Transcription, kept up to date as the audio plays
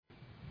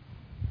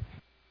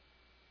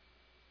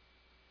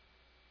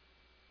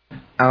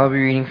I will be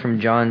reading from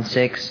John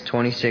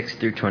 6:26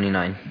 through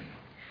 29.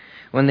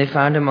 When they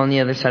found him on the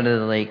other side of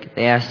the lake,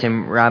 they asked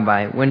him,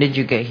 "Rabbi, when did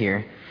you get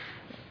here?"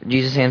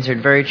 Jesus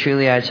answered, "Very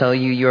truly I tell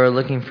you, you are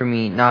looking for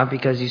me, not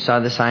because you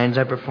saw the signs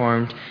I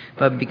performed,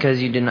 but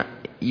because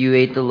you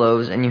ate the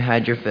loaves and you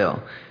had your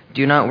fill.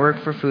 Do not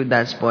work for food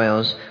that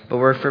spoils, but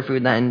work for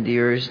food that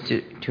endures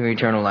to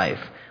eternal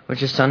life,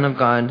 which the Son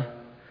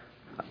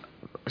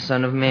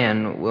of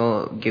Man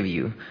will give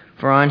you.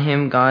 For on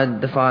him God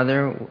the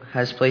Father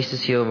has placed his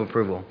seal of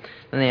approval."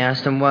 Then they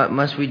asked him, "What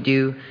must we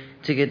do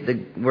to get the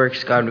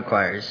works God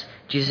requires?"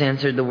 Jesus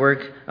answered, "The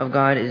work of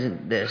God is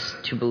this,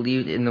 to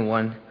believe in the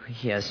one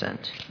he has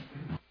sent."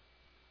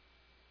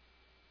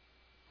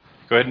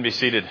 Go ahead and be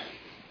seated.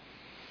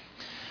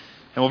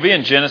 And we'll be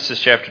in Genesis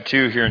chapter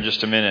 2 here in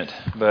just a minute.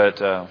 But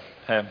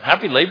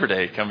happy Labor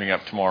Day coming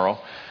up tomorrow.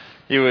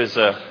 It was,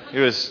 I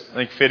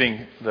think,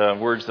 fitting. The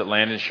words that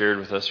Landon shared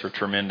with us were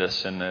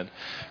tremendous, and that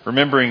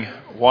remembering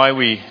why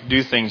we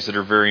do things that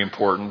are very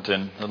important,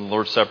 and the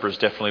Lord's Supper is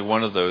definitely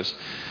one of those.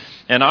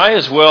 And I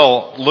as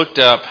well looked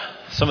up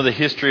some of the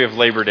history of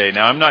Labor Day.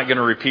 Now, I'm not going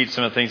to repeat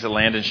some of the things that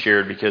Landon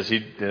shared because he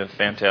did a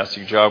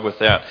fantastic job with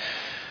that.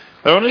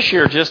 But I want to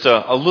share just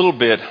a little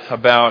bit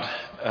about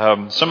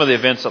some of the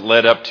events that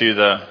led up to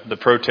the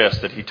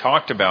protest that he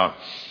talked about.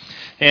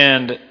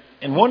 And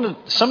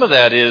some of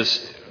that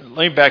is, let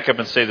me back up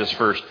and say this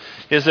first,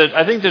 is that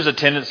I think there's a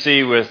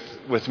tendency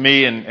with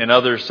me and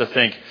others to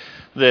think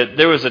that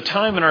there was a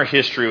time in our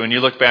history, when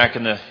you look back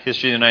in the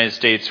history of the United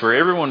States, where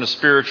everyone was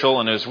spiritual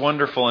and it was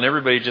wonderful and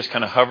everybody just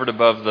kind of hovered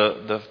above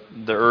the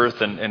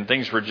earth and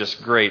things were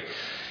just great.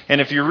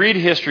 And if you read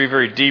history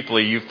very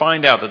deeply, you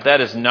find out that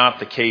is not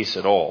the case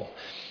at all.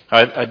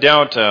 I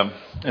doubt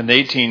in the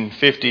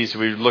 1850s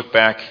we look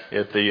back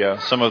at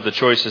some of the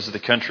choices that the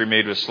country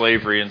made with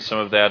slavery and some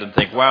of that and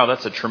think, wow,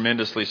 that's a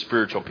tremendously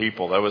spiritual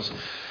people. That was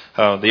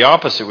the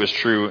opposite was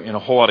true in a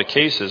whole lot of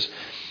cases.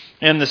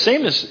 And the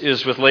same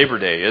is with Labor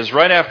Day. Is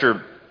right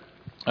after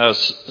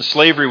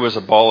slavery was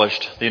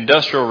abolished, the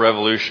Industrial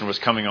Revolution was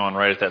coming on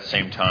right at that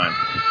same time.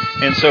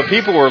 And so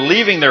people were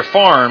leaving their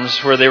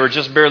farms where they were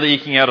just barely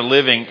eking out a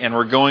living and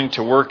were going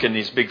to work in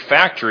these big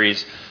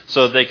factories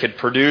so that they could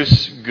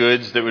produce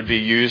goods that would be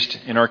used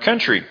in our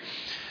country.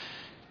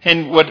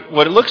 And what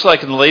it looks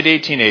like in the late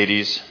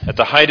 1880s, at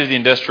the height of the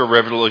Industrial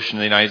Revolution in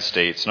the United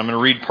States, and I'm going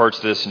to read parts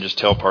of this and just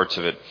tell parts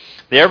of it.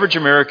 The average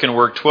American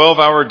worked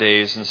 12-hour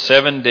days and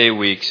 7-day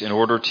weeks in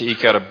order to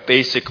eke out a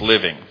basic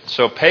living.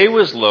 So pay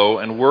was low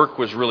and work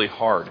was really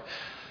hard.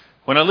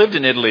 When I lived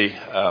in Italy,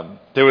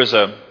 there was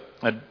a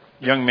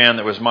young man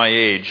that was my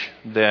age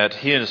that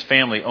he and his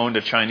family owned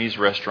a Chinese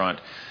restaurant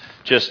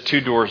just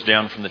 2 doors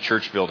down from the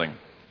church building.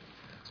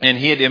 And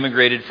he had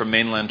immigrated from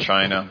mainland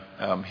China.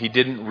 He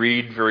didn't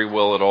read very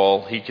well at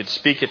all. He could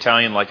speak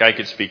Italian like I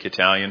could speak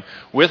Italian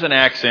with an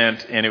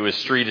accent, and it was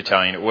street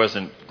Italian. It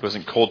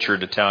wasn't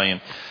cultured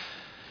Italian.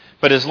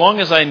 But as long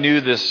as I knew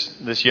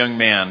this young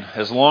man,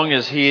 as long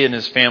as he and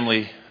his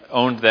family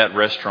owned that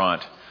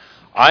restaurant,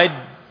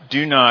 I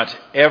do not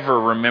ever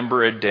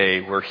remember a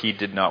day where he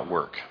did not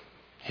work.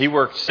 He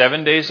worked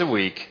 7 days a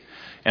week,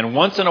 and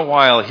once in a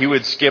while he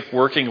would skip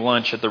working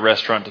lunch at the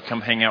restaurant to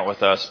come hang out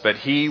with us, but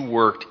he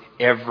worked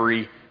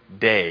every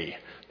day.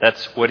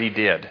 That's what he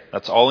did.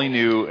 That's all he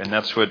knew, and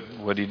that's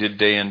what he did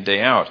day in,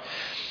 day out.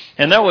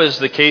 And that was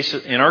the case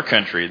in our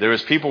country. There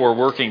was people who were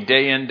working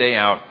day in, day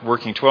out,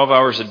 working 12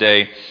 hours a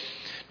day,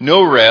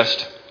 no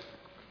rest.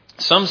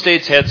 Some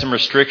states had some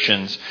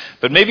restrictions,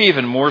 but maybe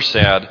even more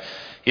sad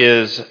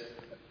is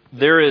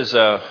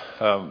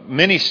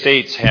many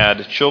states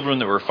had children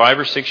that were 5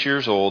 or 6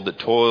 years old that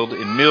toiled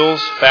in mills,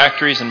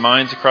 factories, and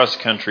mines across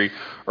the country,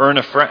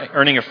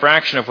 earning a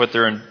fraction of what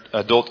their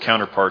adult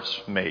counterparts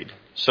made.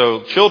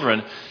 So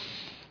children,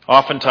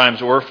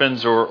 oftentimes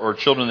orphans or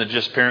children that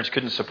just parents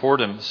couldn't support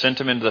them, sent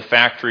them into the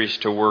factories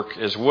to work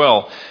as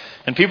well.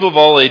 And people of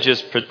all ages,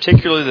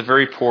 particularly the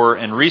very poor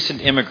and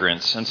recent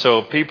immigrants. And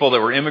so people that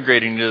were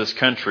immigrating to this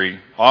country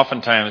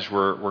oftentimes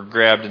were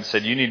grabbed and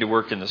said, you need to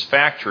work in this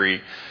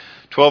factory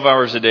 12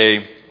 hours a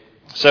day,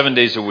 7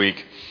 days a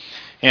week.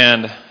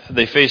 And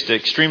they faced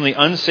extremely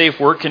unsafe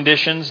work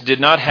conditions, did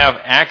not have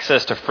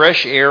access to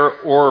fresh air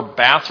or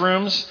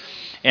bathrooms,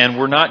 and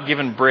were not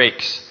given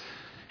breaks.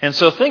 And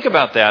so think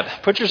about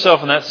that. Put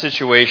yourself in that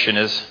situation.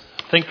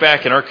 Think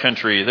back in our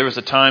country. There was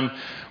a time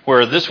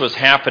where this was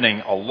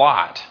happening a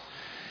lot.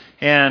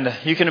 And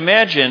you can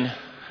imagine,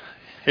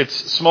 it's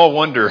small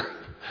wonder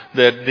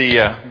that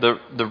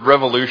the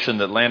revolution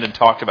that Landon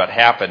talked about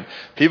happened.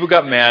 People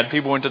got mad.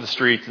 People went to the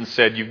streets and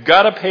said, "You've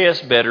got to pay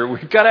us better.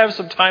 We've got to have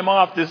some time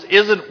off. This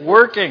isn't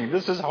working.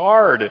 This is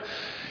hard."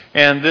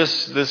 And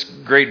this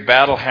great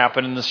battle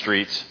happened in the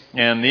streets.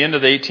 And the end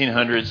of the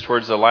 1800s,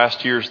 towards the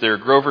last years there,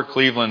 Grover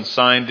Cleveland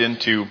signed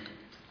into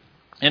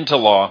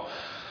law.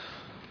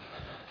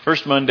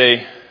 First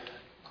Monday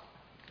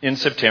in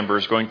September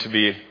is going to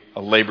be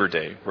a Labor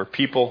Day, where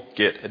people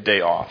get a day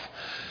off.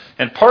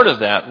 And part of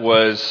that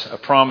was a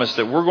promise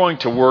that we're going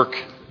to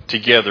work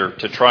together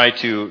to try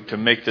to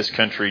make this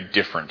country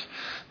different.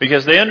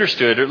 Because they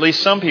understood, or at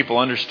least some people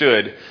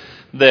understood,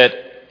 that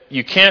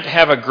you can't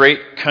have a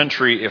great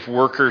country if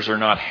workers are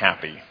not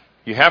happy.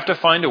 You have to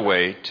find a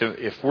way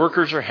if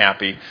workers are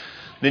happy,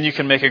 then you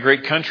can make a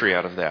great country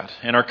out of that.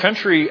 And our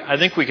country, I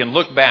think we can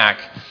look back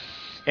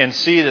and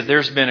see that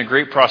there's been a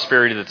great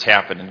prosperity that's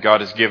happened, and God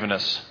has given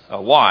us a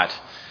lot.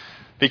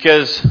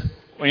 Because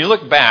when you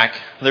look back,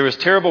 there was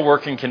terrible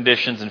working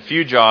conditions and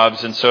few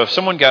jobs, and so if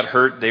someone got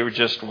hurt, they were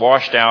just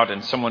washed out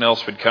and someone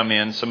else would come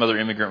in, some other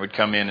immigrant would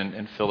come in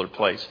and fill their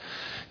place.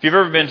 If you've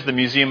ever been to the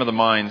Museum of the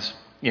Mines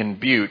in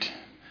Butte,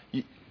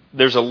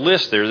 there's a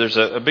list there, there's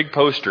a big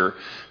poster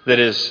that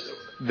is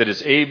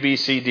A, B,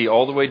 C, D,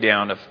 all the way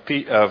down of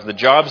the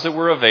jobs that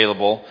were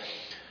available,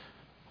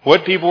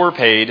 what people were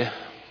paid,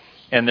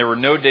 and there were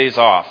no days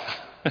off.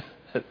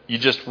 You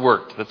just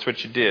worked. That's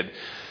what you did.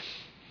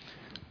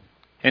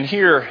 And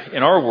here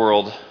in our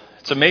world,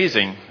 it's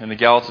amazing in the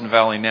Gallatin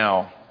Valley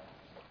now.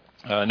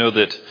 I know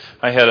that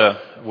I had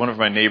one of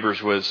my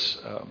neighbors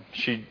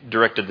she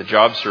directed the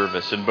job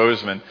service in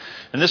Bozeman.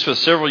 And this was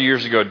several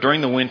years ago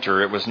during the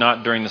winter. It was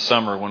not during the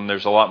summer when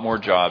there's a lot more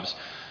jobs.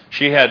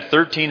 She had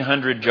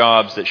 1,300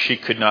 jobs that she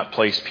could not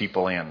place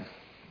people in.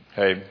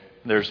 Okay,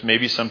 there's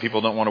maybe some people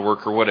don't want to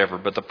work or whatever,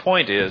 but the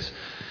point is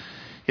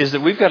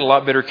that we've got a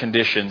lot better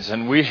conditions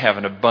and we have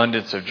an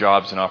abundance of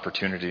jobs and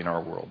opportunity in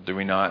our world, do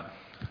we not?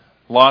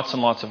 Lots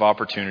and lots of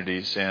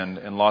opportunities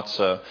and lots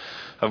of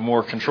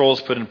more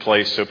controls put in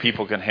place so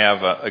people can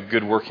have a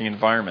good working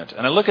environment.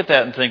 And I look at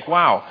that and think,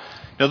 wow,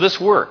 this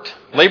worked.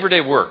 Labor Day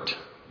worked.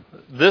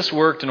 This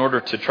worked in order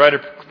to try to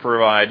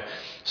provide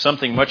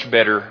something much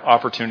better,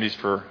 opportunities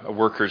for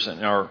workers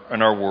in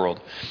our world.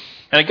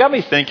 And it got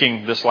me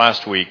thinking this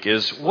last week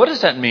is, what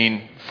does that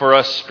mean for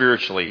us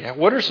spiritually?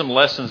 What are some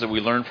lessons that we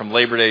learned from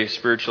Labor Day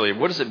spiritually?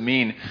 What does it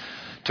mean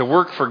to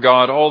work for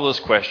God? All those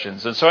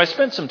questions. And so I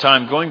spent some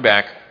time going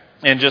back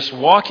and just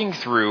walking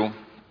through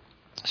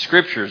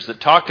scriptures that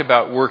talked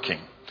about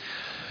working.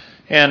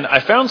 And I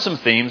found some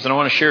themes, and I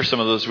want to share some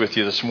of those with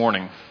you this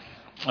morning.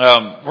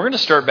 We're going to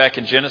start back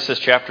in Genesis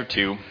chapter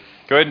 2.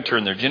 Go ahead and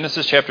turn there.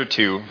 Genesis chapter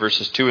 2,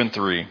 verses 2 and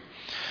 3.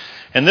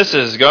 And this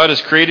is, God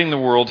is creating the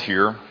world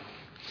here.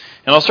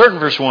 And I'll start in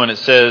verse 1. It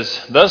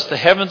says, "Thus the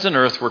heavens and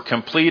earth were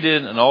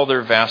completed in all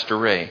their vast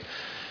array.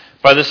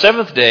 By the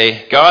seventh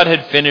day, God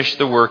had finished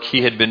the work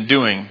he had been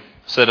doing,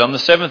 so that on the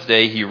seventh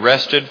day he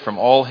rested from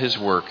all his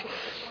work.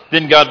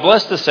 Then God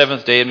blessed the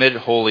seventh day and made it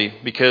holy,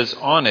 because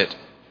on it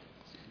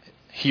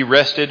he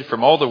rested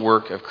from all the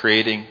work of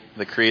creating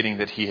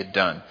that he had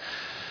done."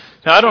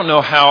 Now, I don't know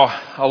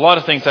a lot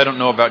of things I don't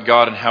know about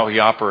God and how he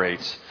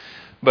operates,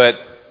 but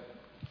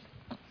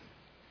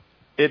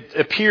it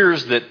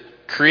appears that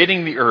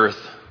creating the earth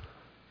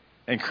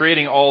and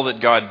creating all that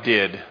God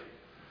did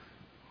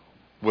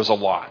was a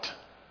lot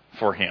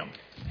for him.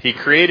 He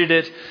created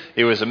it.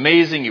 It was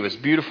amazing. It was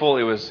beautiful.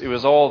 It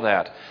was all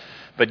that.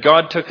 But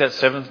God took that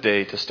seventh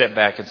day to step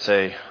back and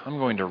say, I'm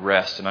going to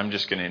rest and I'm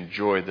just going to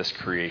enjoy this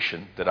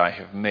creation that I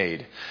have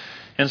made.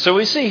 And so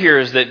we see here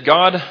is that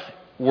God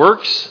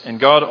works and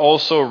God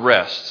also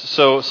rests.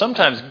 So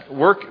sometimes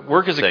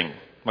work is a thing,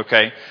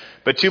 okay?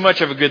 But too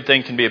much of a good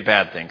thing can be a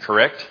bad thing,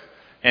 correct?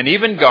 And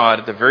even God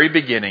at the very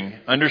beginning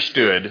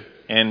understood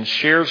and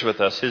shares with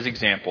us his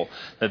example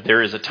that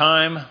there is a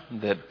time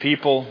that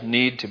people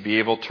need to be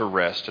able to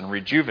rest and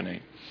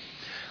rejuvenate.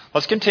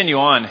 Let's continue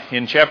on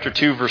in chapter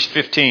 2, verse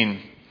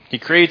 15. He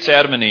creates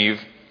Adam and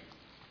Eve,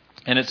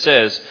 and it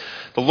says,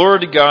 "The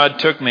Lord God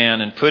took man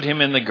and put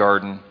him in the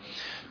garden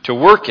to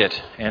work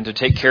it and to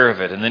take care of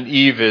it." And then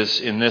Eve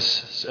is, in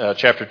this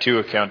chapter 2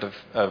 account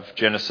of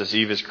Genesis,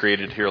 Eve is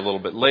created here a little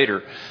bit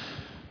later.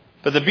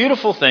 But the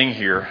beautiful thing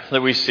here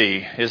that we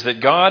see is that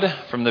God,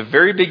 from the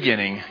very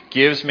beginning,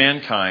 gives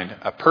mankind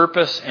a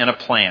purpose and a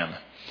plan.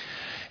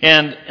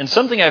 And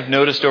something I've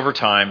noticed over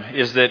time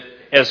is that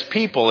as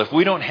people, if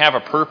we don't have a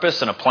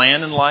purpose and a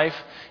plan in life,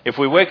 if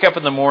we wake up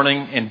in the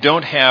morning and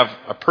don't have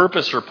a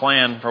purpose or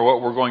plan for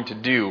what we're going to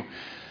do,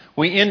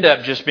 we end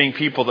up just being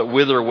people that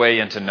wither away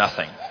into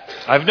nothing.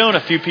 I've known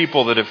a few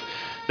people that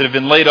have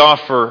been laid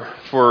off for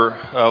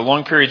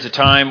long periods of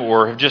time,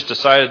 or have just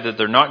decided that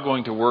they're not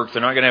going to work,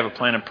 they're not going to have a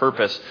plan and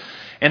purpose,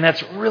 and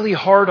that's really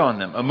hard on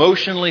them,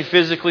 emotionally,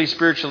 physically,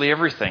 spiritually,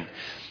 everything.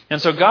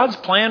 And so God's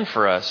plan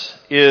for us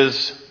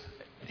is,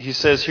 he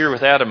says here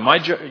with Adam,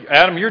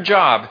 Adam, your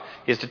job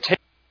is to take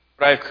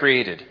what I've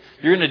created.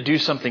 You're going to do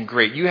something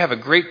great. You have a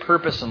great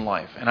purpose in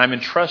life, and I'm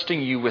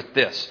entrusting you with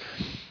this.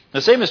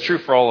 The same is true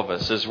for all of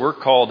us, as we're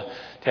called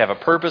to have a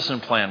purpose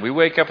and plan. We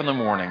wake up in the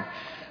morning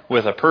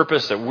with a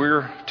purpose that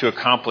we're to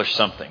accomplish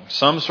something,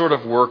 some sort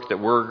of work that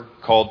we're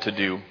called to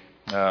do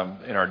in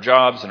our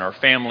jobs, in our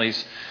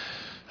families,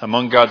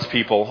 among God's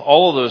people.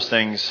 All of those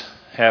things,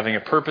 having a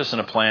purpose and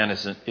a plan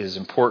is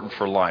important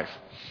for life.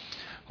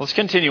 Let's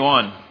continue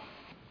on.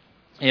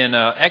 In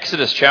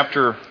Exodus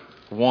chapter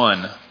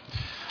 1,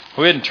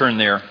 go ahead and turn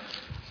there.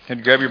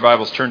 And grab your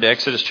Bibles, turn to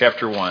Exodus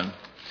chapter 1.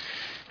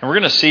 And we're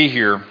going to see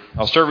here,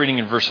 I'll start reading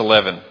in verse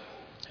 11.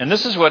 And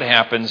this is what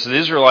happens. The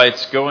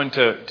Israelites go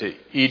into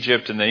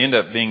Egypt and they end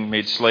up being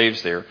made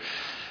slaves there.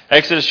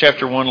 Exodus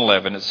chapter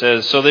 1:11, it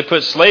says, "So they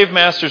put slave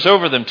masters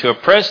over them to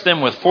oppress them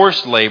with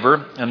forced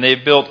labor, and they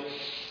built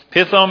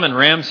Pithom and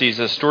Ramses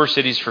as store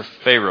cities for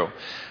Pharaoh.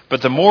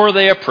 But the more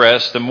they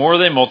oppressed, the more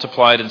they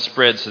multiplied and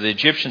spread, so the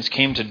Egyptians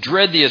came to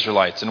dread the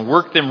Israelites and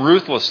worked them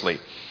ruthlessly.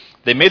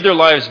 They made their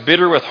lives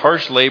bitter with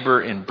harsh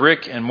labor in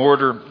brick and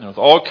mortar and with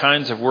all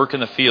kinds of work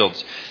in the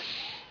fields.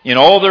 In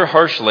all their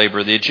harsh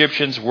labor, the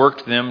Egyptians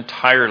worked them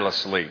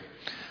tirelessly."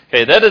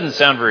 Okay, that doesn't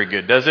sound very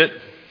good, does it?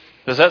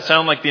 Does that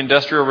sound like the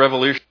Industrial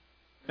Revolution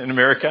in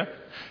America?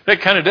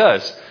 That kind of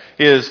does.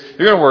 Is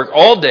you're going to work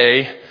all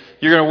day,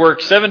 you're going to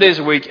work 7 days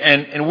a week,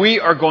 and we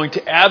are going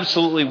to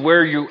absolutely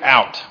wear you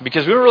out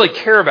because we don't really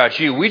care about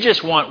you. We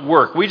just want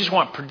work. We just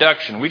want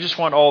production. We just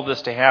want all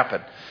this to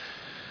happen.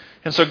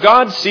 And so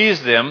God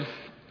sees them,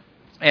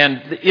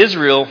 and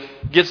Israel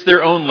gets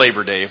their own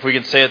Labor Day, if we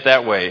can say it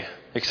that way.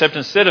 Except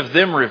instead of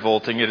them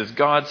revolting, it is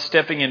God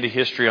stepping into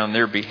history on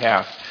their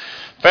behalf.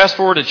 Fast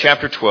forward to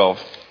chapter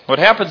 12. What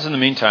happens in the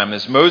meantime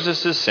is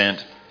Moses is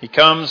sent. He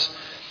comes.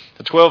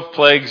 The 12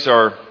 plagues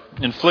are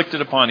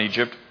inflicted upon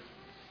Egypt.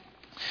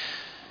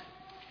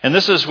 And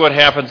this is what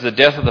happens, the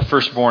death of the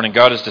firstborn. And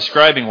God is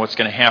describing what's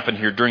going to happen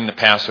here during the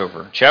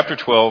Passover. Chapter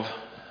 12,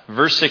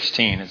 verse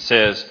 16, it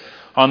says,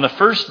 "On the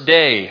first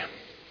day,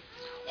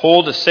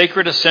 hold a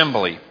sacred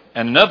assembly,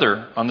 and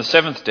another on the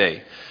seventh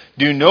day.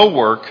 Do no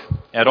work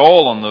at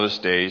all on those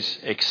days,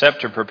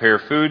 except to prepare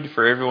food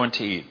for everyone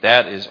to eat.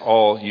 That is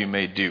all you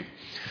may do."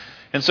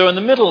 And so in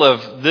the middle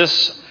of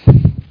this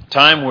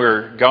time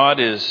where God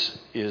is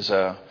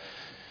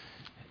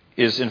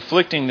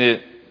inflicting the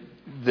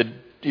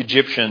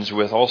Egyptians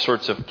with all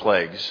sorts of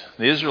plagues,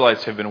 the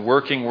Israelites have been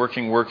working,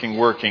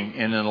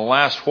 and in the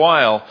last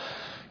while,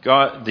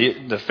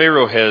 the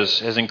Pharaoh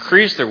has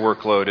increased their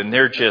workload, and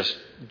they're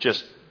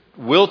just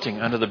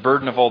wilting under the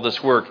burden of all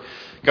this work.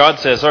 God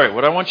says, all right,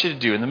 what I want you to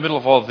do in the middle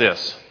of all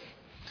this,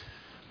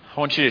 I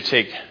want you to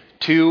take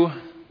 2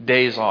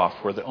 days off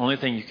where the only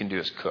thing you can do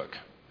is cook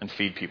and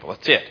feed people.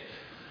 That's it.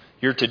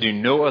 You're to do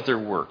no other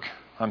work.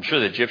 I'm sure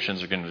the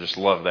Egyptians are going to just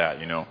love that,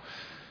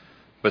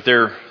 But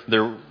they're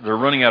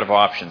running out of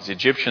options. The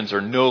Egyptians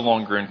are no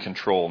longer in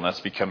control, and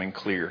that's becoming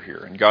clear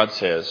here. And God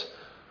says,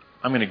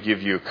 I'm going to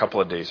give you a couple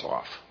of days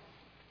off,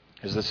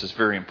 because this is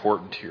very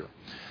important here.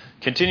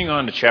 Continuing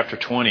on to chapter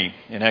 20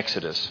 in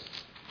Exodus.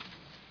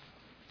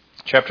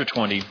 Chapter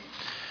 20,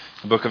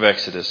 the book of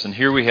Exodus. And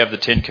here we have the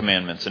Ten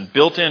Commandments. And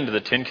built into the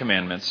Ten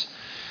Commandments,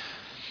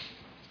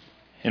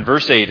 in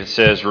verse 8 it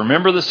says,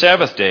 "Remember the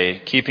Sabbath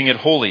day, keeping it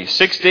holy.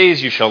 6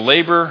 days you shall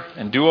labor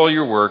and do all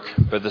your work,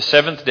 but the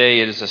seventh day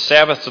it is a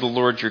Sabbath to the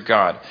Lord your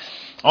God.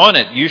 On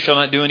it you shall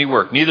not do any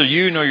work, neither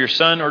you nor your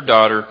son or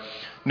daughter,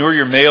 nor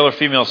your male or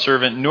female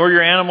servant, nor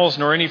your animals,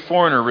 nor any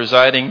foreigner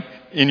residing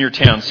in your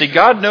town." See,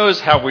 God knows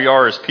how we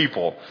are as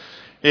people.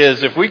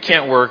 Is if we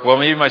can't work, well,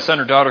 maybe my son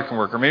or daughter can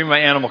work, or maybe my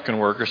animal can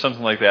work, or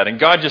something like that. And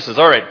God just says,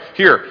 all right,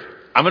 here,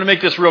 I'm going to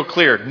make this real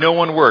clear. No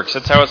one works.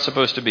 That's how it's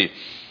supposed to be.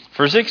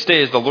 "For 6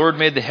 days the Lord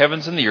made the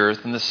heavens and the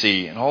earth and the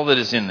sea and all that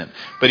is in them.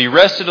 But he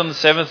rested on the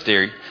seventh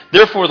day.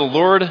 Therefore the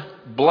Lord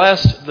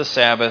blessed the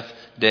Sabbath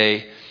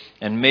day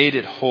and made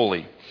it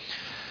holy."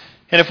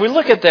 And if we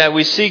look at that,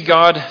 we see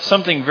God,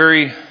 something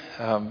very,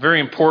 very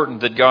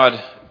important that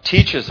God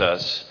teaches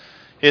us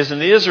is in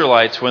the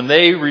Israelites, when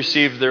they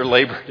received their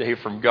Labor Day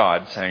from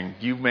God, saying,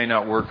 you may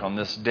not work on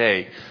this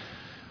day,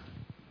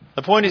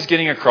 the point he's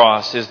getting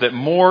across is that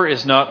more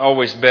is not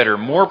always better.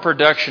 More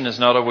production is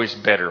not always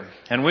better.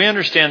 And we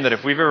understand that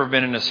if we've ever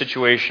been in a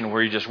situation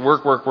where you just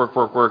work,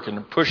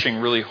 and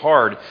pushing really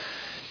hard,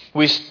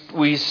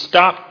 we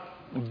stop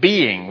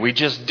being, we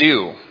just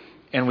do.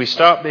 And we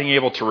stop being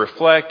able to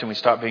reflect, and we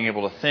stop being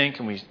able to think,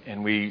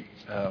 and we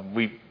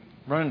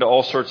run into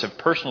all sorts of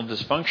personal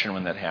dysfunction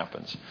when that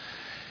happens.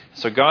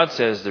 So God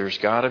says there's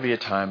got to be a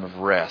time of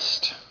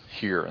rest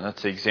here, and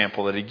that's the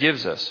example that he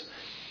gives us.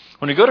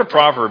 When we go to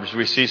Proverbs,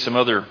 we see some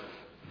other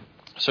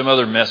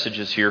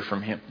messages here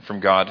from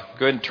God.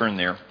 Go ahead and turn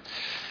there.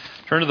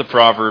 Turn to the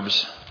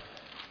Proverbs.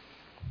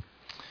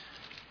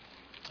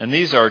 And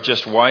these are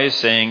just wise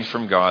sayings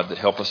from God that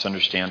help us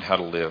understand how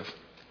to live.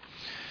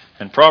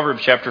 And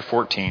Proverbs chapter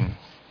 14,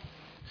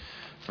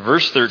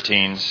 verse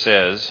 13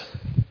 says,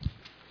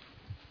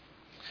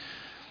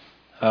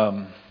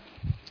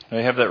 I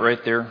have that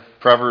right there.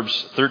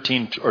 Proverbs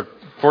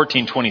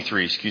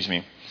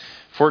 14:23,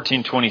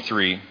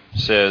 14:23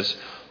 says,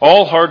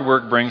 "All hard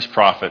work brings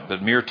profit,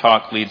 but mere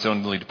talk leads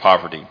only to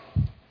poverty."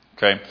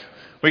 Okay?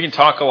 We can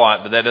talk a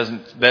lot, but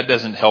that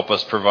doesn't help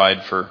us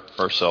provide for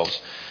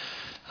ourselves.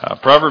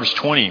 Proverbs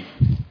 20,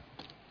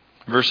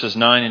 verses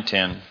 9 and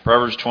 10.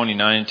 Proverbs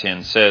 29 and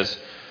 10 says,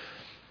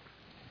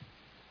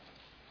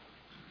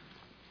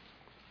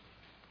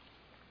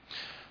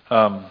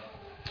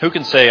 "Who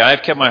can say, I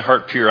have kept my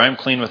heart pure, I am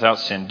clean without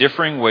sin?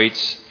 Differing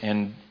weights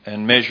and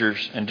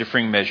measures and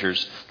differing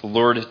measures, the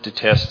Lord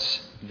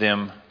detests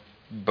them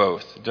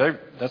both."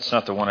 That's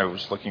not the one I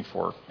was looking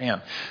for.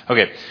 Man.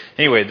 Okay.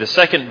 Anyway, the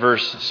second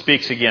verse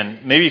speaks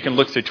again. Maybe you can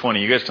look through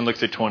 20. You guys can look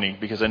through 20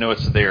 because I know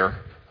it's there.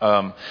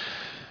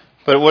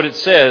 But what it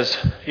says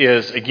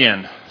is,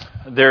 again,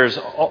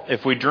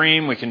 if we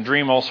dream, we can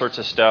dream all sorts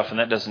of stuff, and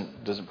that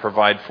doesn't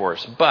provide for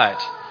us.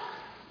 But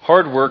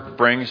hard work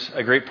brings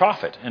a great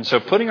profit. And so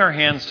putting our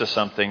hands to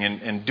something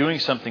and doing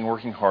something,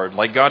 working hard,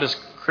 like God has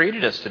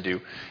created us to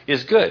do,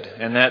 is good.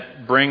 And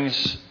that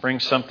brings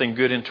something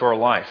good into our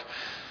life.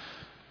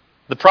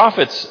 The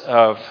prophets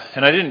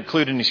and I didn't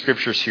include any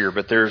scriptures here,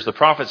 but the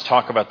prophets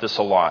talk about this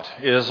a lot.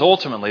 It is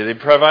ultimately, they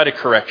provide a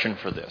correction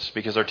for this,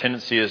 because our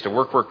tendency is to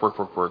work,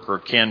 or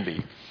it can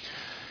be.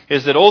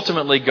 Is that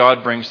ultimately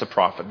God brings the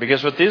profit.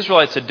 Because what the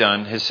Israelites had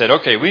done is said,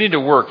 okay, we need to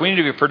work, we need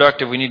to be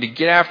productive, we need to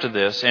get after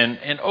this,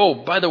 and oh,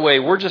 by the way,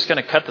 we're just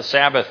going to cut the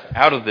Sabbath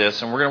out of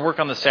this, and we're going to work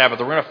on the Sabbath,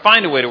 or we're going to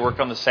find a way to work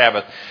on the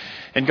Sabbath.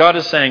 And God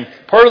is saying,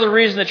 part of the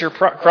reason that your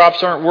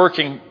crops aren't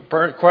working,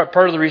 part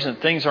of the reason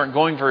that things aren't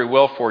going very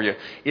well for you,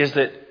 is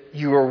that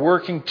you are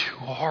working too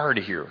hard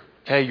here.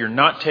 Okay, you're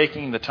not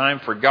taking the time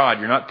for God.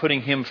 You're not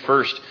putting Him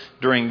first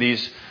during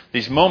these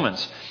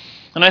moments.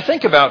 And I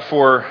think about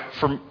for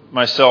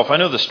myself, I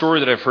know the story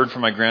that I've heard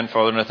from my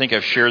grandfather, and I think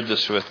I've shared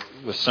this with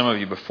some of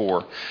you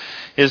before,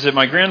 is that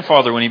my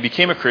grandfather, when he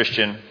became a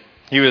Christian,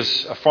 he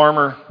was a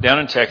farmer down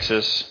in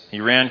Texas.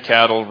 He ran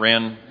cattle,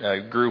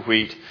 grew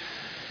wheat,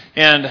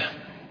 and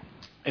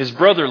his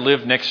brother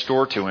lived next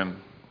door to him.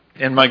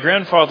 And my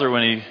grandfather,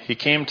 when he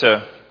came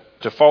to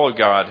follow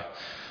God,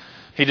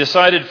 he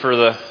decided for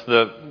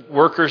the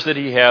workers that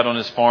he had on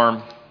his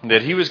farm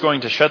that he was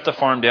going to shut the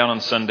farm down on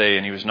Sunday,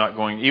 and he was not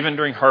going, even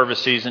during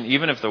harvest season,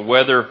 even if the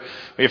weather,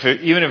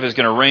 even if it was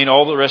going to rain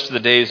all the rest of the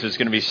days, it was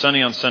going to be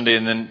sunny on Sunday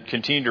and then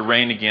continue to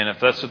rain again, if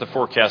that's what the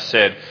forecast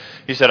said.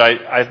 He said,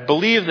 I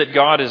believe that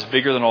God is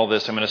bigger than all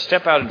this. I'm going to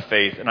step out in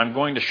faith, and I'm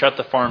going to shut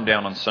the farm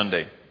down on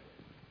Sunday.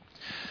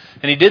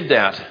 And he did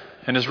that,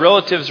 and his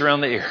relatives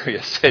around the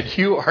area said,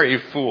 you are a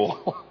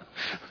fool.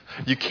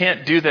 You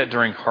can't do that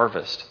during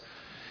harvest.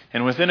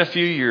 And within a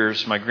few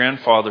years, my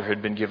grandfather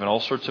had been given all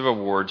sorts of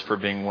awards for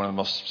being one of the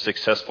most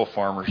successful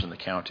farmers in the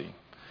county.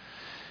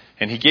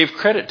 And he gave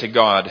credit to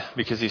God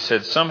because he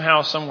said,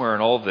 somehow, somewhere in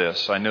all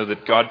this, I know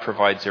that God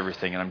provides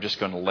everything, and I'm just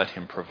going to let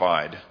Him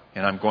provide.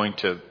 And I'm going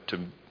to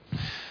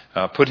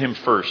put Him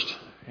first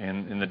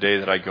in the day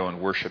that I go and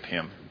worship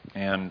Him.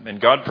 And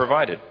God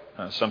provided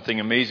something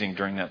amazing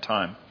during that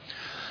time.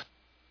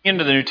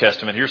 Into the New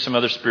Testament, here's some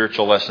other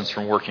spiritual lessons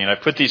from working. And I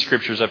put these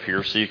scriptures up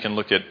here so you can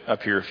look at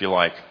up here if you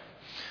like.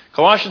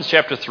 Colossians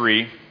chapter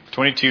 3,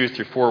 22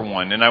 through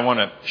 4:1. And I want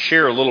to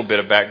share a little bit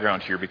of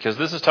background here, because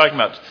this is talking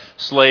about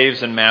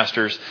slaves and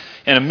masters.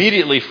 And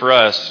immediately for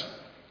us,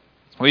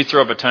 we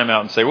throw up a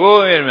timeout and say,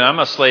 whoa, wait a minute, I'm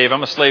a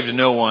slave to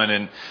no one.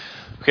 And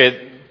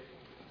okay,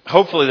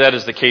 hopefully that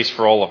is the case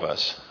for all of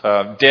us.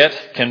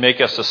 Debt can make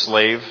us a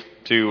slave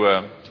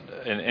to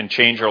and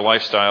change our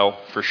lifestyle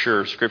for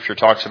sure. Scripture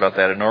talks about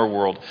that in our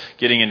world.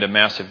 Getting into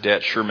massive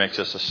debt sure makes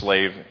us a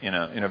slave in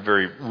a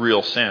very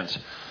real sense.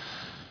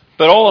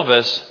 But all of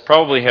us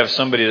probably have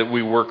somebody that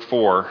we work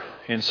for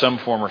in some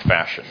form or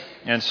fashion.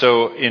 And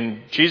so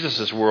in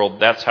Jesus' world,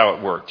 that's how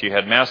it worked. You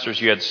had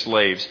masters, you had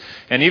slaves.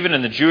 And even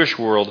in the Jewish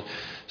world,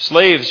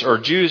 slaves or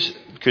Jews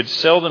could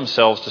sell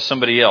themselves to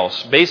somebody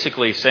else,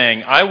 basically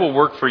saying, I will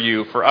work for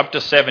you for up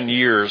to 7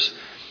 years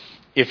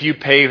if you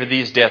pay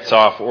these debts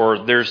off, or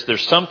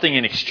there's something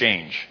in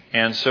exchange.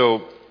 And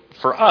so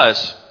for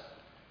us,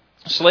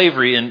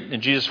 slavery in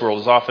Jesus'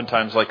 world is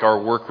oftentimes like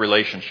our work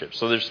relationship.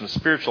 So there's some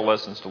spiritual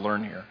lessons to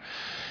learn here.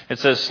 It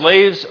says,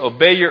 slaves,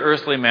 obey your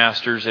earthly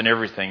masters in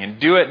everything, and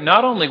do it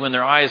not only when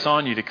their eye is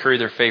on you to curry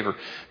their favor,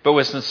 but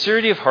with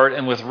sincerity of heart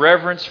and with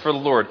reverence for the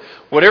Lord.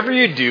 Whatever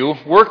you do,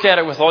 work at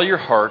it with all your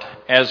heart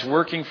as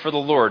working for the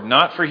Lord,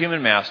 not for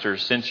human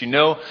masters, since you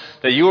know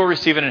that you will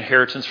receive an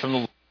inheritance from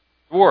the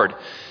Lord.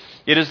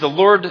 It is the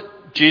Lord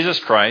Jesus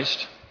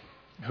Christ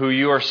who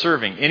you are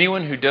serving.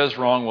 Anyone who does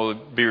wrong will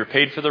be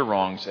repaid for their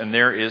wrongs, and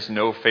there is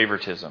no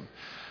favoritism.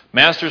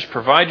 Masters,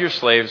 provide your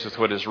slaves with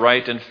what is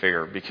right and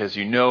fair, because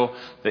you know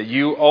that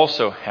you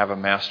also have a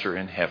master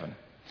in heaven.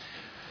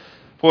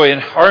 Boy,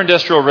 our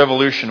Industrial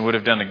Revolution would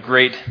have done a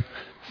great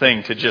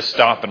thing to just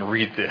stop and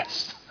read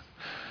this.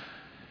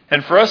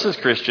 And for us as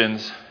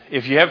Christians,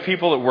 if you have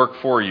people that work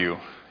for you,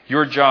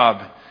 your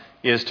job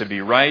is to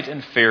be right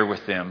and fair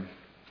with them.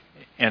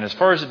 And as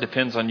far as it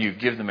depends on you,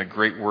 give them a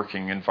great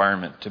working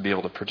environment to be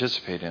able to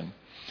participate in.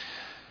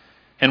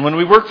 And when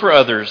we work for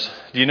others,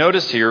 do you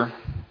notice here,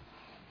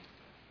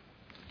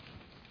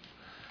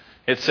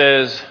 it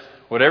says,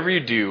 whatever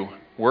you do,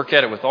 work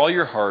at it with all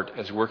your heart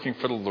as working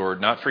for the Lord,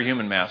 not for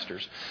human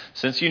masters,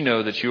 since you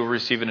know that you will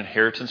receive an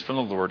inheritance from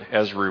the Lord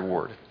as a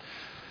reward.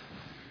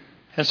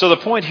 And so the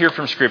point here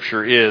from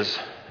Scripture is,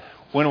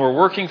 when we're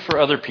working for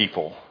other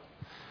people,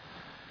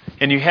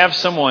 and you have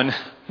someone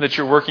that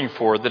you're working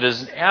for that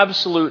is an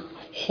absolute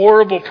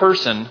horrible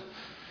person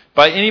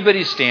by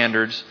anybody's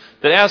standards,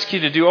 that asks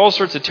you to do all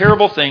sorts of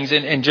terrible things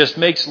and just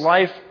makes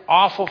life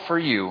awful for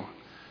you,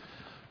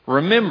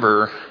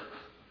 remember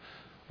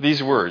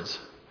these words.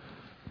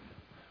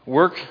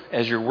 Work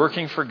as you're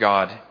working for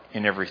God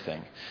in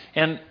everything.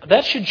 And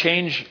that should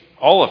change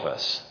all of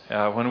us.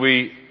 When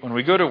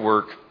we go to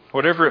work,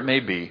 whatever it may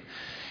be,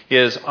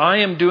 is I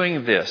am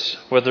doing this,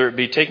 whether it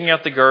be taking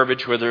out the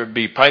garbage, whether it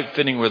be pipe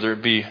fitting, whether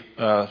it be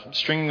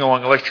stringing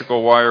along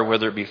electrical wire,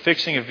 whether it be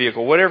fixing a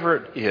vehicle, whatever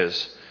it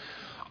is,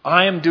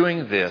 I am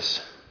doing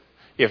this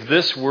if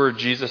this were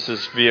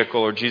Jesus'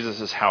 vehicle or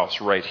Jesus' house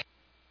right here.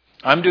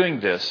 I'm doing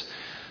this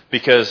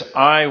because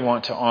I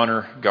want to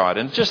honor God.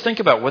 And just think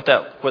about what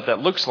that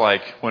looks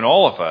like when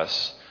all of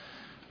us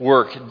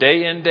work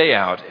day in, day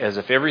out, as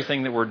if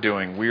everything that we're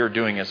doing, we are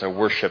doing as a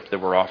worship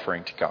that we're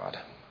offering to God.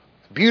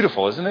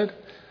 Beautiful, isn't it?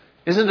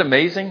 Isn't it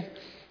amazing?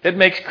 It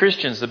makes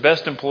Christians the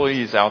best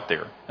employees out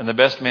there and the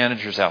best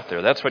managers out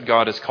there. That's what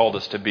God has called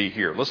us to be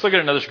here. Let's look at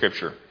another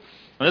scripture.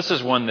 And this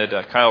is one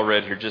that Kyle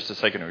read here just a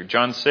second ago.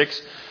 John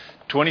 6,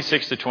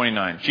 26 to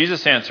 29.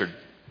 Jesus answered,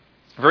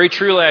 "Very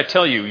truly I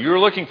tell you, you are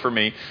looking for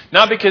me,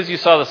 not because you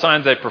saw the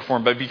signs I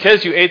performed, but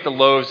because you ate the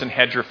loaves and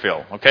had your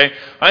fill." Okay?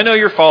 I know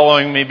you're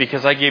following me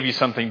because I gave you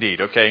something to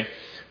eat, okay?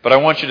 But I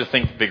want you to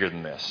think bigger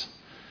than this.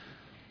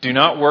 Do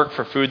not work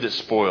for food that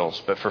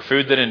spoils, but for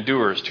food that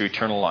endures to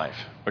eternal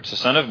life, which the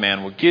Son of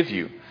Man will give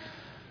you.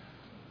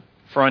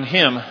 For on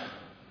him,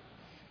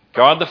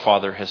 God the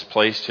Father has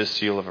placed his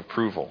seal of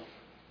approval.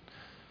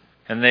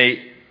 And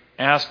they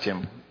asked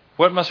him,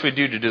 "What must we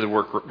do to do the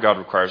work God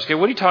requires?" Okay,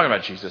 what are you talking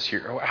about, Jesus,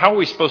 here? How are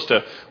we supposed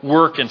to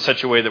work in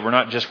such a way that we're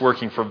not just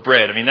working for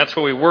bread? I mean, that's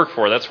what we work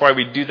for. That's why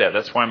we do that.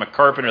 That's why I'm a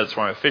carpenter. That's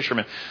why I'm a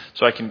fisherman,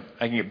 so I can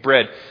get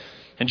bread.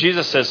 And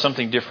Jesus says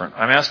something different.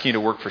 I'm asking you to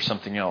work for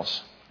something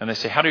else. And they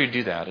say, "How do you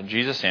do that?" And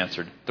Jesus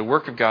answered, "The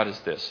work of God is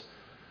this,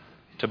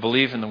 to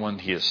believe in the one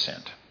he has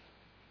sent."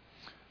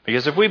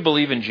 Because if we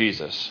believe in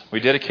Jesus, we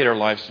dedicate our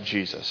lives to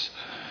Jesus,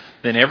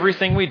 then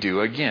everything we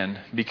do, again,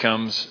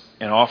 becomes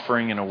an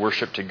offering and a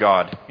worship to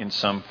God in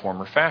some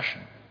form or fashion.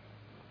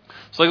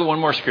 Let's look at one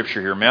more scripture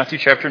here. Matthew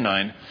chapter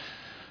 9,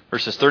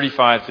 verses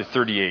 35 to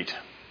 38.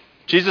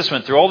 Jesus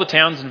went through all the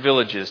towns and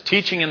villages,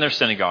 teaching in their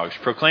synagogues,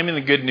 proclaiming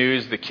the good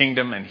news, the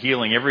kingdom, and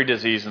healing every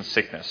disease and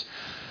sickness.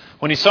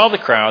 When he saw the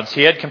crowds,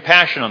 he had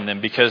compassion on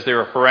them because they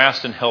were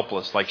harassed and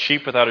helpless, like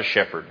sheep without a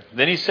shepherd.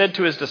 Then he said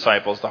to his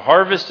disciples, "The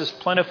harvest is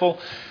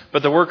plentiful,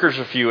 but the workers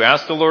are few.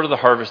 Ask the Lord of the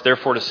harvest,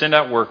 therefore, to send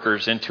out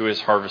workers into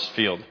his harvest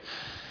field."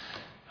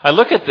 I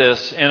look at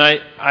this, and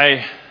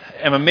I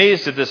am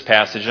amazed at this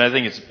passage, and I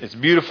think it's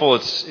beautiful,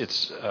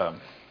 it's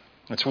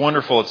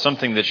wonderful, it's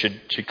something that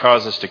should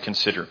cause us to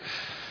consider.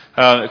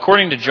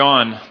 According to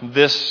John,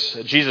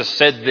 Jesus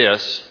said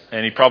this,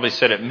 and he probably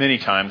said it many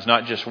times,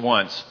 not just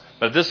once.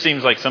 But this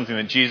seems like something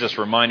that Jesus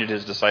reminded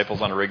his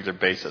disciples on a regular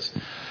basis.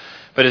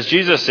 But as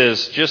Jesus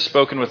has just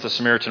spoken with the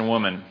Samaritan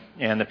woman,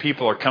 and the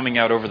people are coming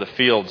out over the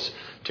fields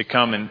to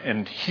come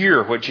and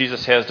hear what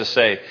Jesus has to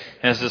say,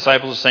 and his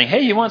disciples are saying,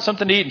 "Hey, you want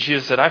something to eat?" And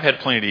Jesus said, "I've had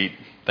plenty to eat,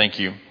 thank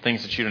you,"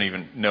 things that you don't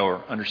even know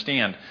or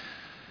understand.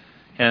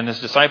 And his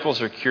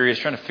disciples are curious,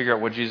 trying to figure out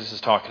what Jesus is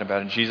talking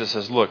about. And Jesus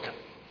says, "Look,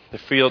 the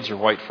fields are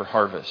white for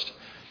harvest."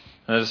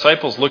 And the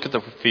disciples look at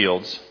the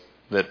fields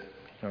that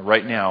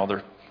right now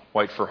they're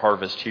white for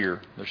harvest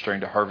here. They're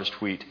starting to harvest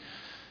wheat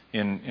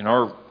in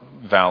our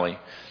valley.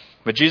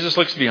 But Jesus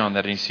looks beyond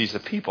that and he sees the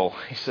people.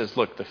 He says,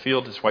 "Look, the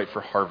field is white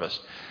for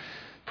harvest.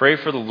 Pray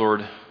for the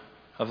Lord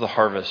of the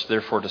harvest,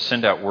 therefore, to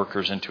send out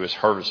workers into his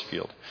harvest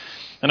field."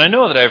 And I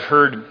know that I've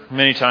heard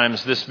many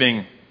times this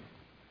being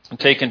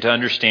taken to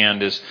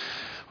understand is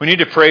we need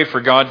to pray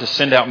for God to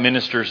send out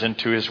ministers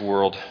into his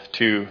world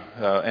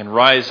and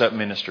rise up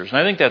ministers. And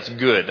I think that's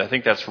good. I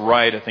think that's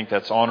right. I think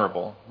that's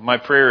honorable. My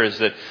prayer is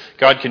that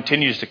God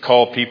continues to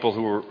call people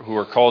who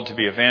are called to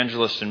be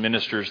evangelists and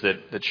ministers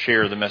that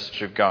share the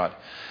message of God.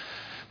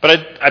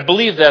 But I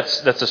believe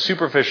that's a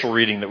superficial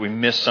reading, that we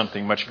miss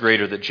something much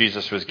greater that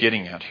Jesus was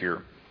getting at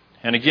here.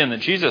 And again, that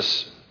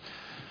Jesus,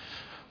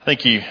 I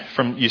think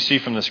you see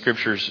from the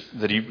scriptures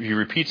that he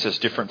repeats this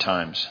different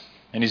times.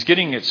 And he's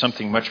getting at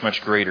something much,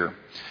 much greater.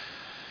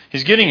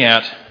 He's getting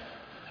at,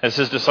 as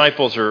his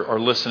disciples are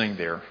listening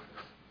there,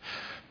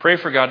 pray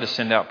for God to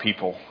send out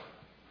people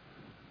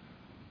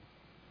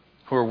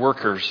who are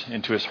workers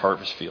into his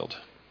harvest field.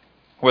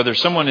 Whether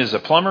someone is a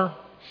plumber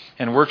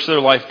and works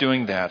their life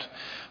doing that,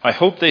 I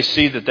hope they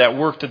see that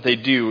work that they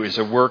do is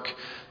a work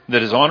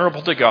that is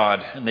honorable to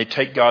God, and they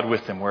take God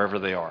with them wherever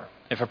they are.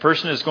 If a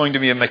person is going to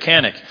be a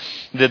mechanic,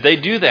 that they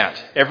do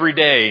that every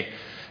day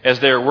as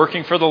they are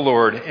working for the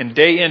Lord, and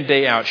day in,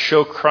 day out,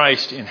 show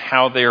Christ in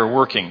how they are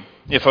working.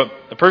 If a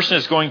person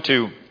is going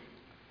to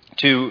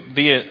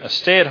be a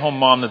stay-at-home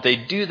mom, that they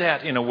do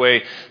that in a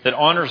way that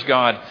honors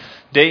God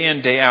day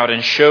in, day out,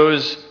 and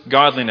shows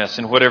godliness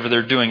in whatever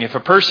they're doing. If a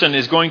person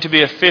is going to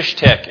be a fish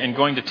tech and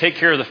going to take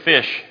care of the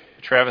fish,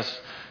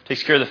 Travis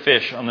takes care of the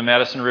fish on the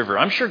Madison River.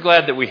 I'm sure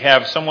glad that we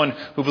have someone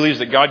who believes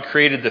that God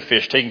created the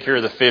fish, taking care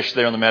of the fish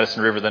there on the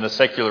Madison River, than a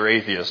secular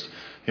atheist.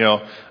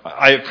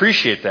 I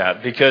appreciate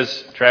that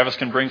because Travis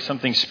can bring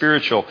something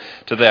spiritual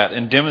to that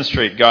and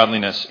demonstrate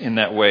godliness in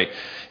that way.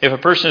 If a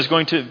person is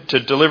going to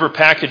deliver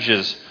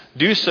packages,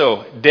 do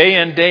so day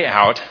in, day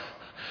out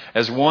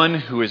as one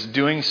who is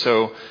doing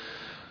so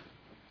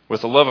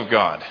with the love of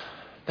God.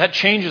 That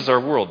changes our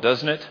world,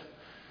 doesn't it?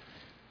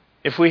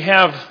 If we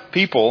have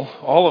people,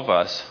 all of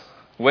us,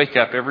 wake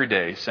up every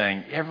day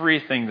saying,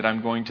 everything that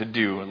I'm going to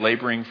do,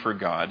 laboring for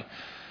God,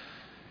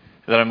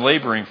 that I'm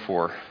laboring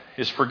for,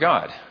 is for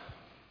God.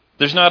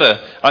 There's not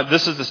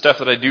this is the stuff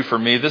that I do for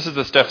me, this is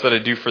the stuff that I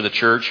do for the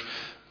church,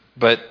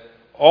 but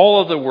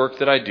all of the work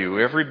that I do,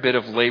 every bit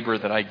of labor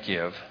that I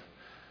give,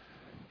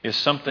 is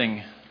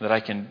something that I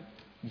can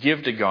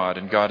give to God,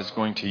 and God is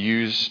going to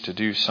use to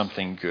do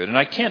something good. And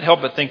I can't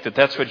help but think that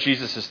that's what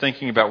Jesus is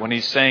thinking about when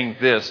he's saying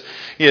this,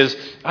 is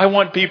I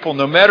want people,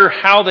 no matter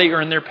how they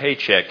earn their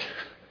paycheck,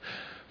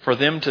 for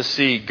them to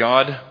see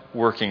God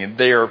working. And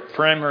they are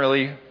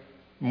primarily,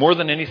 more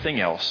than anything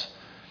else,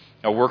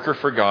 a worker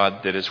for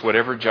God that is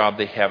whatever job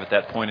they have at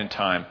that point in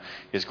time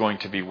is going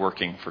to be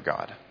working for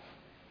God.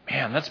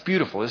 Man, that's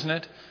beautiful, isn't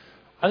it?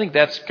 I think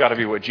that's got to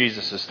be what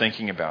Jesus is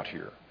thinking about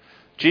here.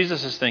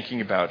 Jesus is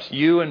thinking about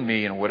you and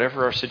me and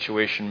whatever our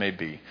situation may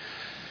be,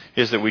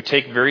 is that we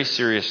take very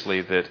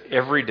seriously that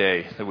every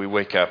day that we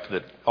wake up,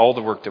 that all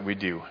the work that we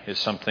do is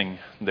something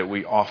that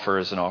we offer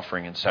as an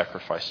offering and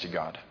sacrifice to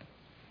God.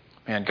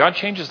 Man, God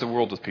changes the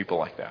world with people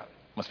like that,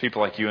 with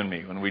people like you and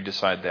me when we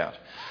decide that.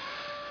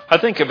 I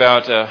think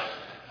about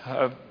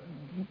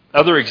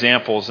other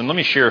examples, and let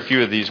me share a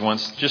few of these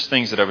ones, just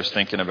things that I was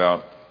thinking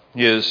about,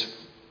 is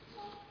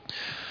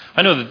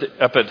I know that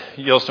up at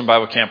Yellowstone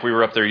Bible Camp, we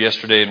were up there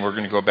yesterday, and we're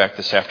going to go back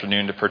this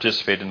afternoon to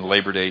participate in the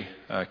Labor Day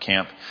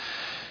camp.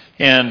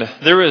 And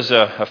there is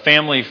a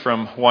family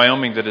from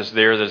Wyoming that is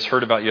there that has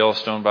heard about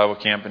Yellowstone Bible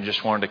Camp and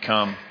just wanted to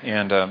come.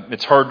 And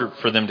it's hard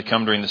for them to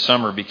come during the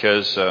summer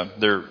because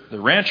they're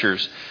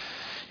ranchers.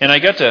 And I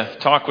got to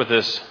talk with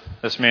this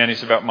man.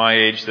 He's about my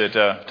age, that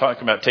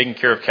talking about taking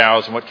care of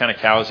cows and what kind of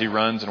cows he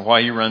runs and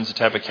why he runs the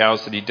type of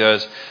cows that he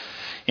does.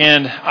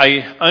 And I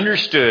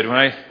understood when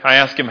I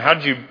asked him,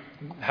 how'd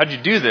you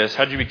do this?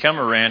 How'd you become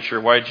a rancher?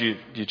 Why did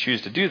you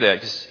choose to do that?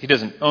 Because he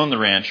doesn't own the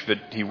ranch, but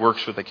he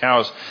works with the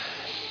cows.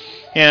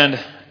 And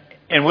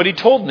what he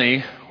told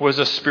me was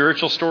a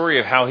spiritual story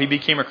of how he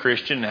became a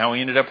Christian and how he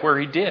ended up where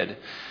he did.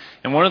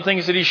 And one of the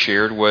things that he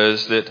shared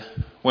was that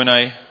when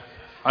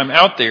I'm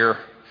out there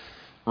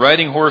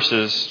riding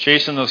horses,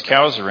 chasing those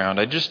cows around,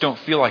 I just don't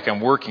feel like I'm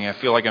working. I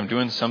feel like I'm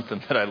doing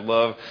something that I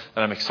love,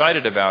 that I'm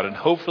excited about, and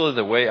hopefully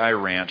the way I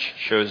ranch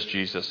shows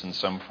Jesus in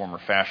some form or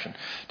fashion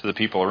to the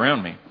people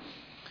around me.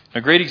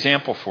 A great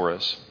example for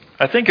us.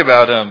 I think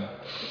about,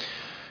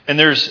 and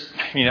there's,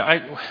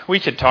 we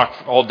could talk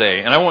all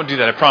day, and I won't do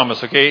that, I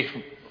promise, okay?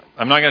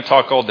 I'm not going to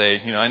talk all day.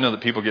 I know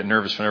that people get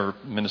nervous whenever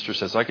a minister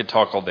says, I could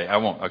talk all day. I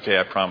won't, okay,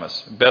 I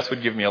promise. Beth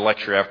would give me a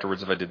lecture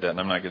afterwards if I did that, and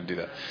I'm not going to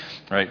do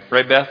that.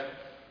 Right, Beth?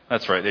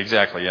 That's right,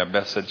 exactly. Yeah,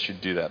 Beth said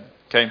she'd do that.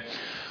 Okay?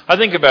 I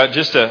think about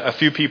just a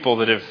few people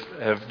that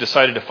have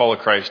decided to follow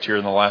Christ here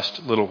in the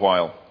last little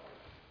while.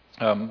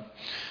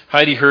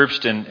 Heidi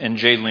Herbst and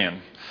Jay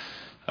Lynn.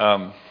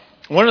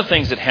 One of the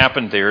things that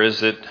happened there is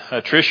that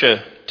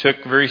Tricia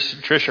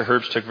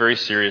Herbst took very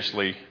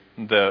seriously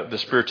the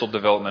spiritual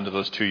development of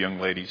those two young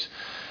ladies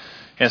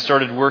and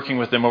started working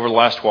with them over the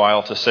last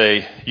while to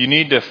say, you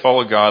need to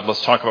follow God,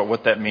 let's talk about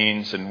what that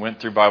means, and went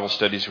through Bible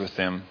studies with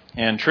them.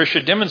 And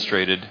Tricia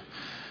demonstrated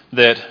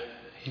that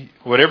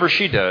whatever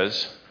she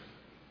does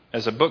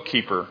as a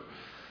bookkeeper,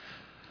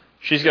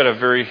 she's got a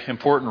very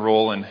important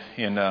role in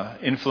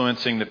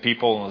influencing the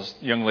people, those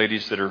young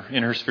ladies that are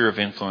in her sphere of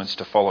influence,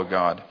 to follow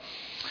God.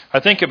 I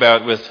think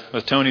about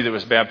with Tony that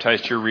was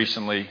baptized here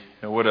recently,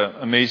 what an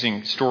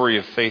amazing story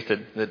of faith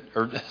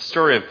or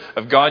story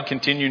of God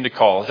continuing to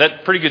call. Is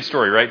that a pretty good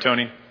story, right,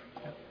 Tony?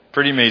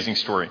 Pretty amazing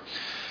story.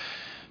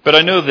 But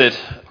I know that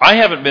I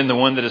haven't been the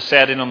one that has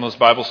sat in on those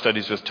Bible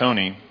studies with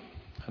Tony.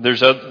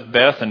 There's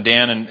Beth and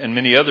Dan and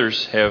many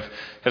others have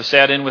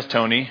sat in with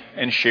Tony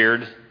and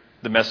shared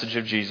the message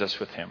of Jesus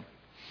with him.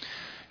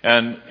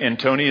 And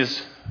Tony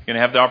is going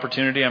to have the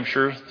opportunity, I'm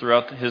sure,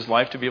 throughout his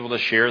life to be able to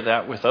share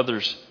that with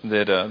others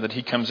that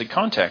he comes in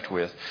contact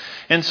with.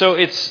 And so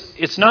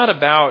it's not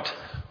about,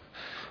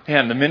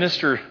 the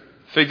minister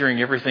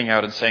figuring everything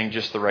out and saying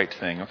just the right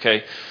thing,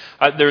 okay?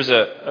 There's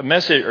a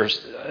message or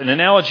an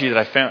analogy that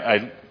I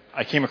found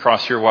I came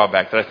across here a while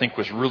back that I think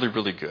was really,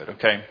 really good,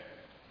 okay?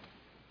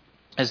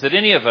 Is that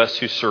any of us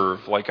who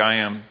serve, like I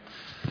am,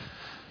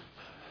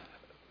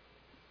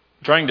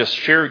 trying to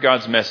share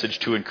God's message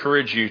to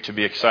encourage you to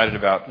be excited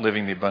about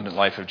living the abundant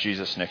life of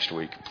Jesus next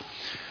week.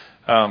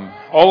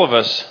 All of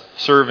us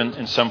serve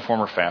in some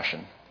form or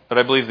fashion. But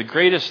I believe the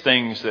greatest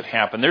things that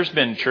happen, there's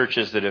been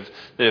churches that have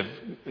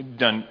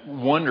done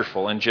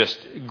wonderful and just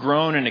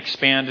grown and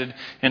expanded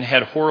and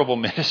had horrible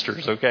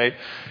ministers, okay?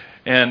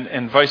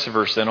 And vice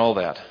versa and all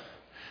that.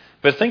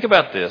 But think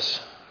about this,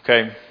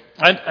 okay?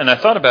 I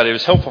thought about it. It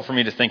was helpful for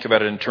me to think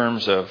about it in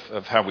terms of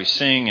how we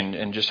sing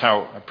and just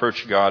how I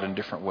approach God in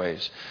different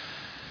ways.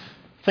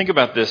 Think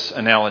about this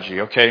analogy,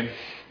 okay?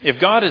 If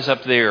God is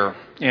up there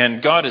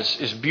and God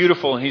is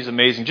beautiful and He's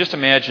amazing, just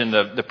imagine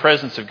the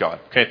presence of God.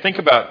 Okay, think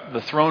about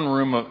the throne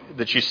room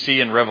that you see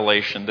in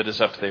Revelation that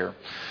is up there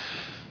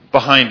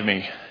behind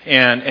me.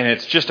 And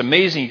it's just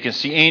amazing. You can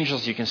see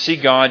angels, you can see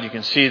God, you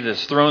can see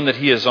this throne that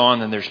He is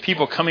on, and there's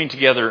people coming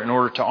together in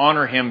order to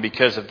honor Him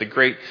because of the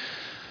great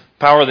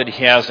power that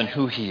He has and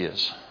who He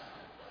is.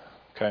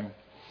 Okay?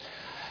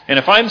 And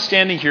if I'm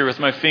standing here with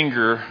my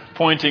finger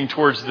pointing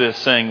towards this,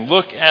 saying,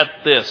 look at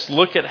this,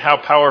 look at how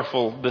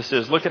powerful this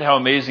is, look at how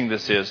amazing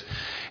this is,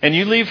 and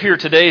you leave here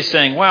today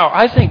saying, wow,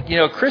 I think,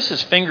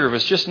 Chris's finger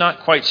was just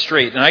not quite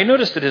straight, and I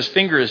noticed that his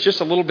finger is just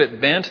a little bit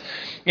bent,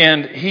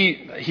 and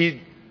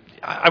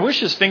I wish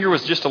his finger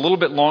was just a little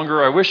bit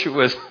longer. I wish it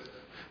was.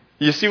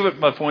 You see what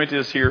my point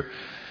is here?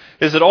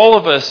 Is that all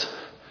of us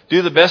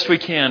do the best we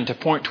can to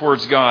point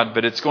towards God,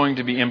 but it's going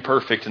to be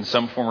imperfect in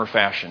some form or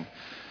fashion.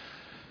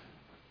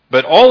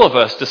 But all of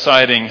us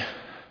deciding, I'm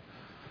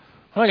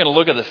not going to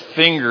look at the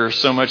finger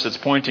so much that's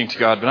pointing to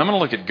God, but I'm going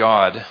to look at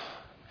God.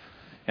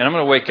 And I'm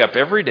going to wake up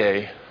every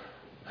day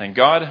and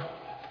God,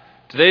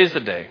 today is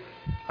the day.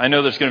 I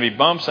know there's going to be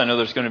bumps. I know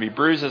there's going to be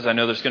bruises. I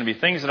know there's going to be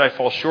things that I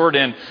fall short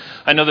in.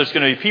 I know there's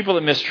going to be people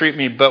that mistreat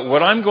me. But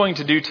what I'm going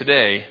to do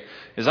today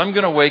is I'm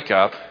going to wake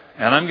up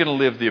and I'm going to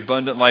live the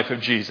abundant life of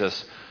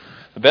Jesus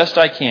the best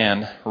I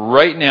can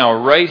right now,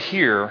 right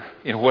here,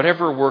 in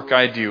whatever work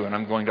I do. And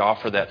I'm going to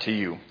offer that to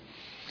you.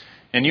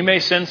 And you may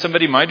send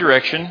somebody my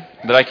direction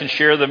that I can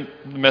share the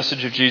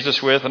message of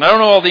Jesus with. And I don't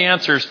know all the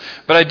answers,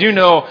 but I do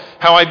know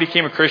how I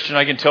became a Christian.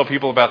 I can tell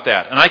people about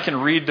that. And I can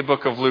read the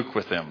book of Luke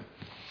with them.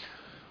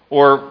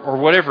 Or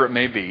whatever it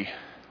may be.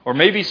 Or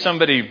maybe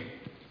somebody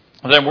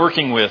that I'm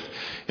working with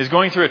is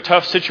going through a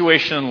tough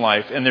situation in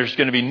life, and there's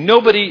going to be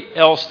nobody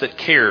else that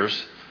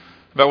cares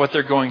about what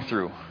they're going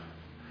through.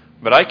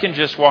 But I can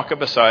just walk up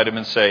beside them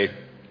and say,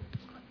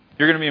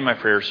 you're going to be in my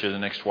prayers here the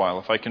next while.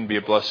 If I can be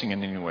a blessing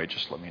in any way,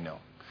 just let me know.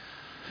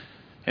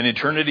 And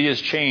eternity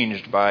is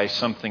changed by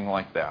something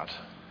like that.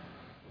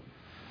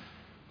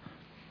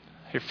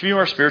 A few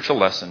more spiritual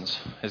lessons.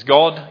 As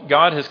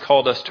God has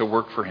called us to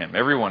work for Him.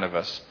 Every one of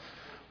us.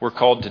 We're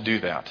called to do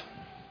that.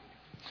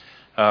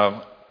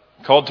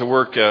 Called to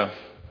work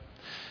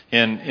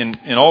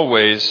in all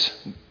ways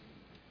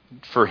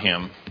for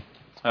Him.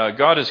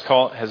 God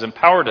has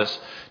empowered us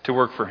to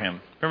work for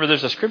Him. Remember,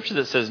 there's a scripture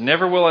that says,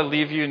 never will I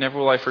leave you, never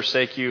will I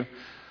forsake you.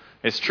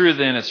 It's true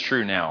then, it's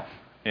true now.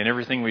 In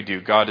everything we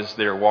do, God is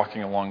there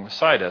walking along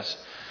beside us.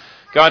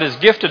 God has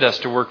gifted us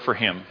to work for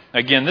Him.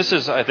 Again, this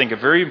is, I think, a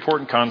very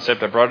important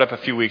concept. I brought it up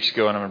a few weeks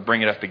ago, and I'm going to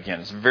bring it up again.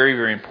 It's very,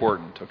 very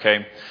important,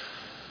 okay?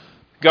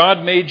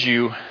 God made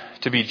you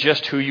to be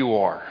just who you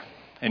are.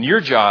 And your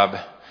job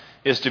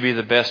is to be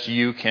the best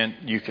you can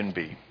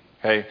be,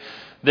 okay?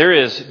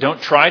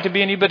 Don't try to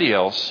be anybody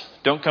else.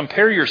 Don't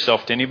compare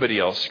yourself to anybody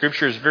else.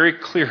 Scripture is very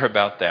clear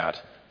about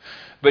that.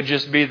 But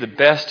just be the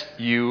best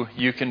you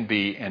can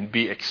be and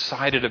be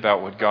excited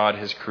about what God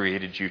has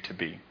created you to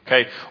be.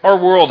 Okay? Our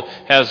world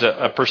has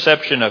a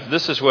perception of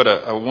this is what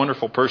a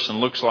wonderful person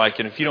looks like,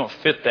 and if you don't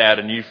fit that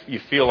and you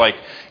feel like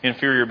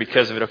inferior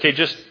because of it, okay,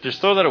 just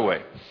throw that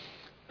away.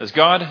 As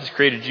God has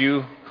created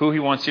you who He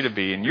wants you to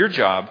be, and your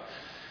job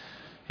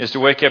is to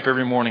wake up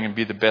every morning and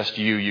be the best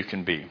you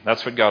can be.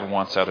 That's what God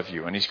wants out of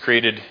you. And He's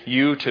created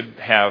you to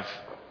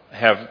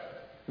have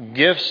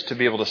gifts to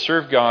be able to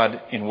serve God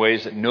in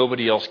ways that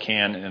nobody else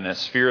can, in a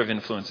sphere of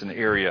influence in the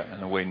area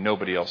in a way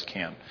nobody else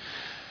can.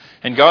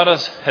 And God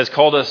has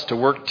called us to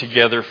work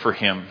together for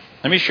Him.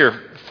 Let me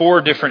share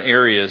 4 different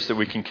areas that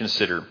we can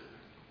consider.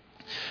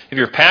 If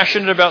you're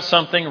passionate about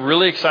something,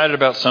 really excited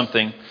about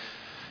something,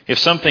 if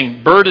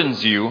something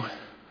burdens you,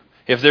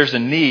 if there's a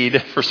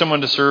need for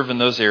someone to serve in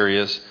those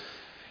areas,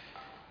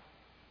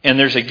 and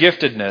there's a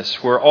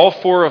giftedness where all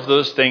 4 of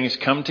those things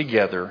come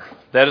together,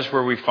 that is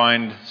where we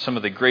find some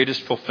of the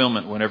greatest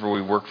fulfillment whenever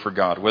we work for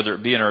God. Whether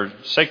it be in our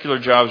secular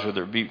jobs,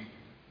 whether it be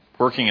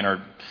working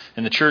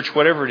in the church,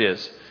 whatever it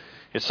is.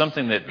 It's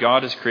something that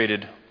God has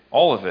created,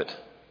 all of it,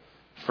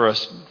 for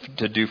us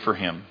to do for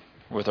Him.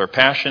 With our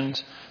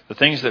passions, the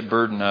things that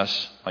burden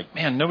us, like,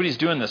 man, nobody's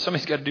doing this.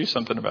 Somebody's got to do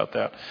something about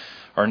that.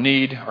 Our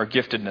need, our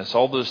giftedness,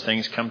 all those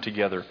things come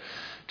together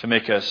to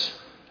make us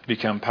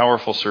become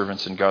powerful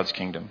servants in God's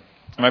kingdom.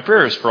 And my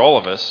prayer is for all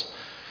of us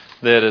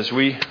that as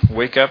we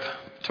wake up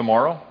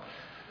tomorrow,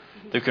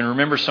 that we can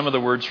remember some of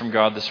the words from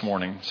God this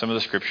morning, some of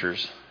the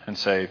scriptures, and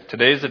say,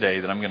 today is the day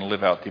that I'm going to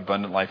live out the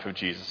abundant life of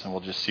Jesus, and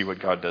we'll just see what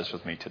God does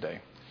with me today.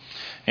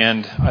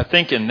 And I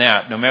think in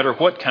that, no matter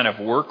what kind of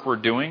work we're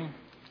doing,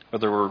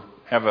 whether we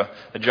have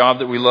a job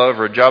that we love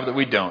or a job that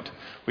we don't,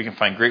 we can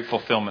find great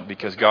fulfillment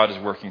because God is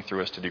working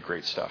through us to do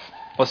great stuff.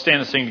 Let's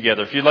stand and sing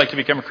together. If you'd like to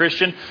become a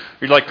Christian, or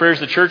you'd like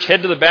prayers of the church,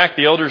 head to the back.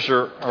 The elders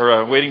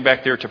are waiting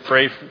back there to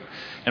pray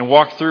and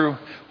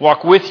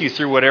walk with you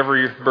through whatever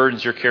your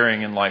burdens you're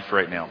carrying in life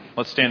right now.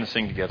 Let's stand and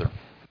sing together.